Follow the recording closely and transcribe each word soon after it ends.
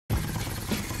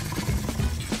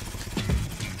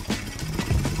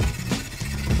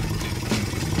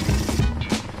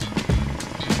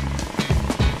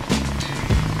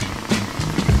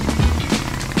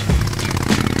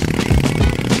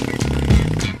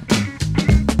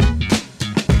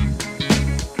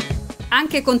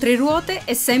Anche con tre ruote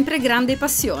è sempre grande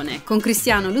passione, con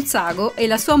Cristiano Luzzago e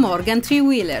la sua Morgan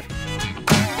Three-Wheeler.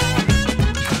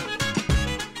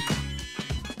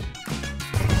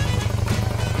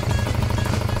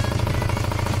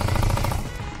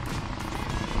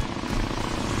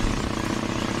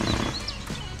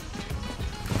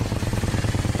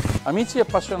 Amici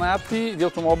appassionati di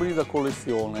automobili da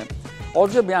collezione,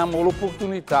 oggi abbiamo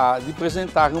l'opportunità di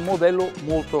presentare un modello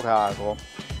molto raro.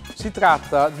 Si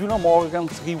tratta di una Morgan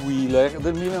Three-Wheeler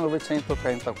del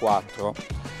 1934.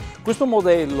 Questo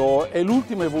modello è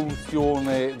l'ultima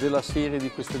evoluzione della serie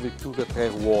di queste vetture a tre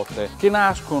ruote che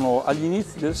nascono agli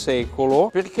inizi del secolo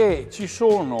perché ci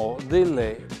sono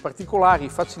delle particolari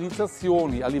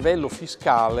facilitazioni a livello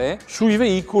fiscale sui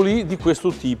veicoli di questo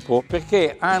tipo,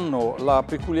 perché hanno la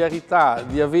peculiarità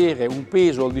di avere un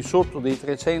peso al di sotto dei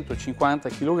 350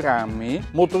 kg,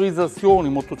 motorizzazioni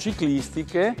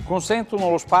motociclistiche, consentono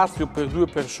lo spazio per due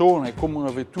persone come una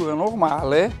vettura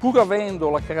normale, pur avendo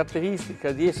la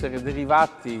caratteristica di essere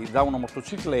derivati da una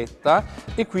motocicletta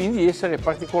e quindi essere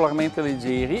particolarmente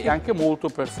leggeri e anche molto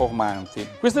performanti.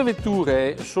 Queste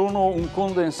vetture sono un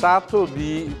condensato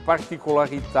di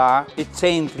particolarità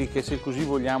eccentriche, se così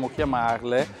vogliamo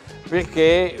chiamarle,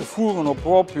 perché furono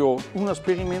proprio una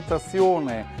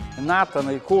sperimentazione nata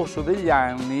nel corso degli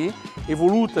anni,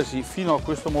 evolutasi fino a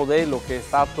questo modello che è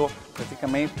stato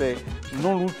praticamente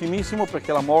non l'ultimissimo,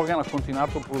 perché la Morgan ha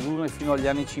continuato a produrne fino agli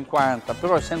anni 50,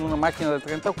 però essendo una macchina del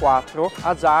 34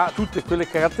 ha già tutte quelle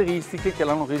caratteristiche che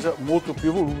l'hanno resa molto più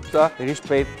evoluta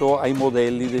rispetto ai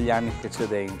modelli degli anni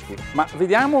precedenti. Ma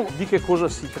vediamo di che cosa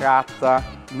si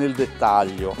tratta nel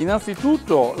dettaglio.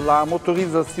 Innanzitutto la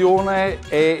motorizzazione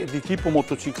è di tipo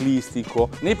motociclistico.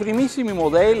 Nei primissimi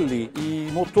modelli i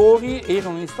motori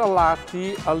erano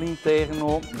installati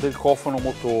all'interno del cofano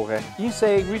motore. In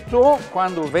seguito,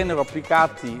 quando vennero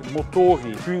applicati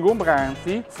motori più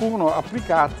ingombranti, furono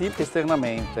applicati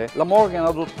esternamente. La Morgan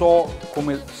adottò,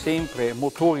 come sempre,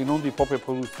 motori non di propria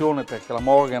produzione, perché la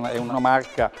Morgan è una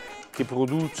marca che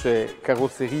produce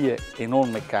carrozzerie e non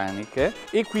meccaniche,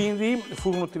 e quindi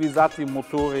furono utilizzati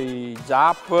motori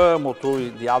JAP,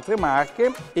 motori di altre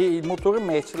marche e il motore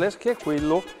matchless, che è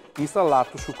quello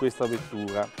installato su questa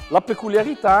vettura. La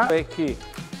peculiarità è che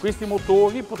questi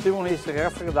motori potevano essere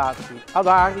raffreddati ad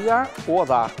aria o ad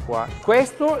acqua.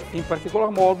 Questo in particolar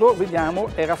modo, vediamo,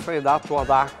 è raffreddato ad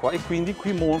acqua e quindi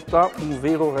qui monta un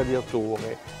vero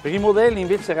radiatore. Per i modelli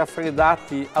invece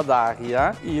raffreddati ad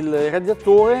aria il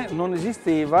radiatore non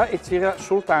esisteva e c'era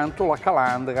soltanto la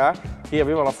calandra che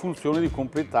aveva la funzione di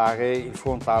completare il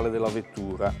frontale della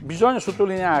vettura. Bisogna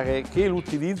sottolineare che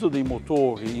l'utilizzo dei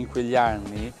motori in quegli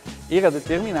anni era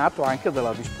determinato anche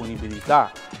dalla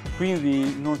disponibilità,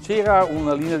 quindi non c'era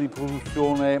una linea di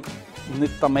produzione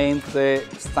nettamente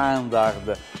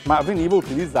standard, ma veniva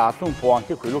utilizzato un po'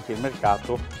 anche quello che il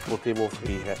mercato poteva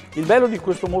offrire. Il bello di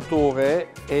questo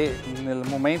motore è, nel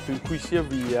momento in cui si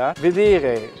avvia,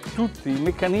 vedere tutti i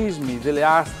meccanismi delle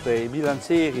aste, i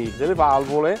bilancieri delle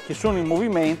valvole che sono in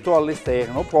movimento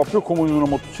all'esterno, proprio come in una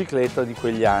motocicletta di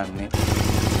quegli anni.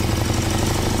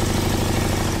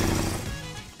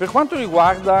 Per quanto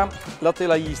riguarda la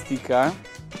telaistica,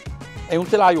 è un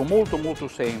telaio molto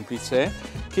semplice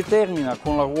che termina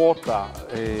con la ruota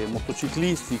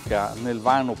motociclistica nel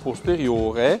vano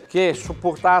posteriore, che è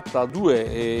supportata da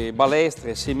due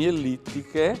balestre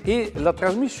semiellittiche, e la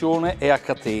trasmissione è a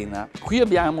catena. Qui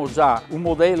abbiamo già un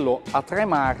modello a 3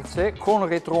 marce con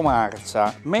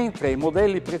retromarcia, mentre i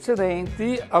modelli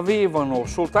precedenti avevano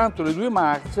soltanto le 2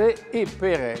 marce e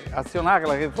per azionare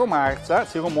la retromarcia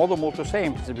c'era un modo molto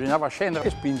semplice: bisognava scendere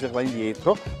e spingerla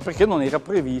indietro, perché non era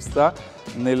prevista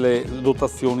nelle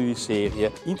dotazioni di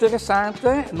serie.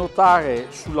 Interessante notare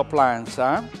sulla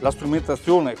plancia la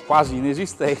strumentazione quasi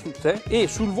inesistente e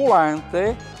sul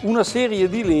volante una serie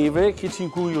di leve che ci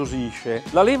incuriosisce.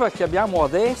 La leva che abbiamo a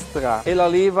destra è la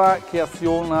leva che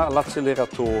aziona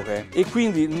l'acceleratore e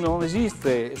quindi non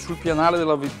esiste sul pianale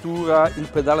della vettura il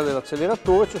pedale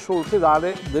dell'acceleratore, c'è solo il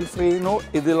pedale del freno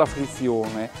e della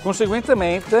frizione.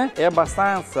 Conseguentemente è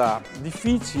abbastanza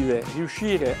difficile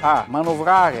riuscire a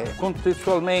manovrare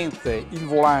contestualmente il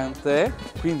volante,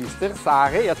 quindi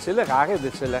sterzare e accelerare e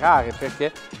decelerare,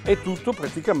 perché è tutto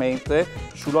praticamente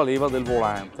sulla leva del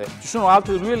volante. Ci sono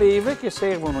altre 2 leve che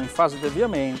servono in fase di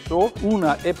avviamento,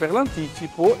 una è per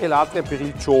l'anticipo e l'altra è per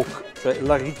il choke, cioè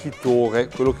l'arricchitore,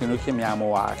 quello che noi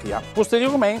chiamiamo aria.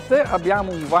 Posteriormente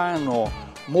abbiamo un vano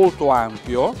molto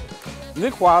ampio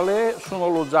nel quale sono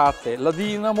alloggiate la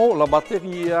dinamo, la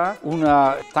batteria,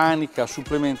 una tanica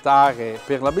supplementare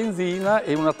per la benzina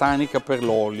e una tanica per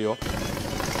l'olio.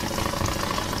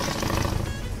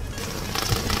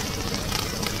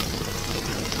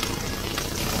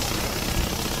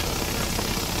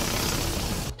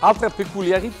 Altra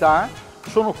peculiarità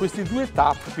sono questi due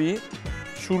tappi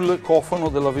sul cofano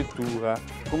della vettura.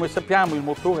 Come sappiamo il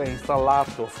motore è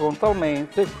installato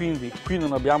frontalmente, quindi qui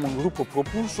non abbiamo un gruppo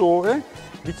propulsore,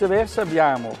 viceversa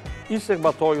abbiamo il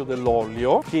serbatoio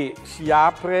dell'olio che si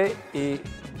apre e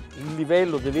il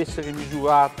livello deve essere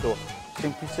misurato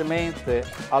semplicemente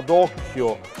ad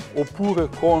occhio oppure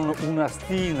con una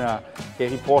stina che è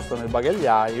riposta nel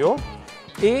bagagliaio,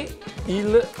 e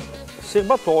il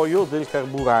serbatoio del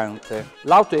carburante.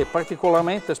 L'auto è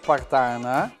particolarmente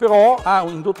spartana, però ha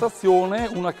in dotazione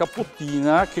una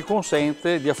cappottina che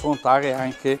consente di affrontare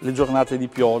anche le giornate di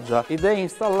pioggia, ed è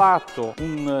installato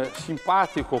un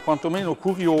simpatico, quantomeno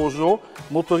curioso,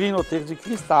 motorino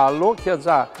tergicristallo che ha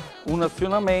già un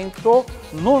azionamento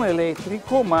non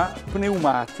elettrico ma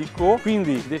pneumatico,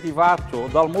 quindi derivato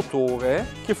dal motore,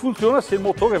 che funziona se il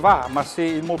motore va, ma se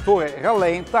il motore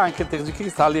rallenta anche il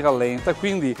tergicristalli rallenta,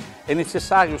 quindi è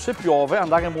necessario, se piove,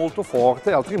 andare molto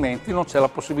forte, altrimenti non c'è la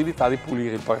possibilità di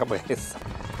pulire il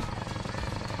parabrezza.